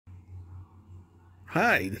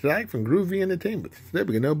Hi, it's Ike from Groovy Entertainment. Today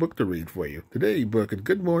we got no book to read for you. Today's book is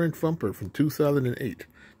Good Morning Thumper from 2008.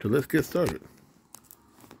 So let's get started.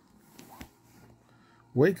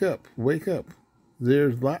 Wake up, wake up.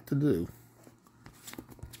 There's a lot to do.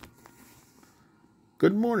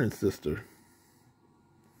 Good morning, sister.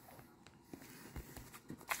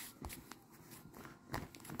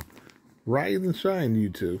 Rise and shine, you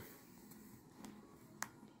two.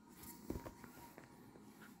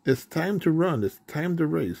 It's time to run. It's time to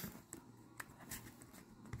race.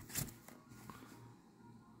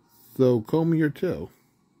 So comb your tail.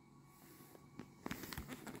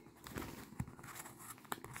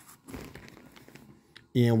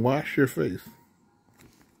 And wash your face.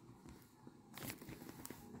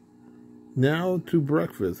 Now to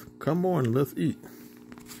breakfast. Come on, let's eat.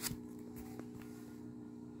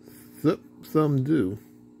 Sip some dew.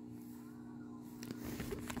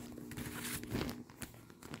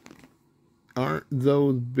 Aren't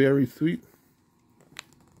those very sweet?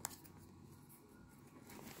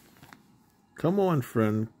 Come on,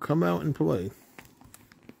 friend. Come out and play.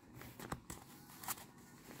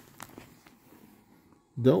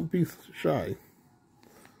 Don't be shy.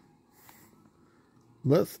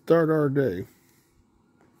 Let's start our day.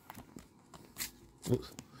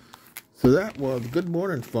 Oops. So that was Good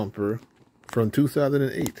Morning Thumper from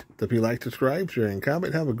 2008. If you like, subscribe, share, and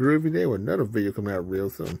comment. Have a groovy day with another video coming out real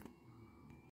soon.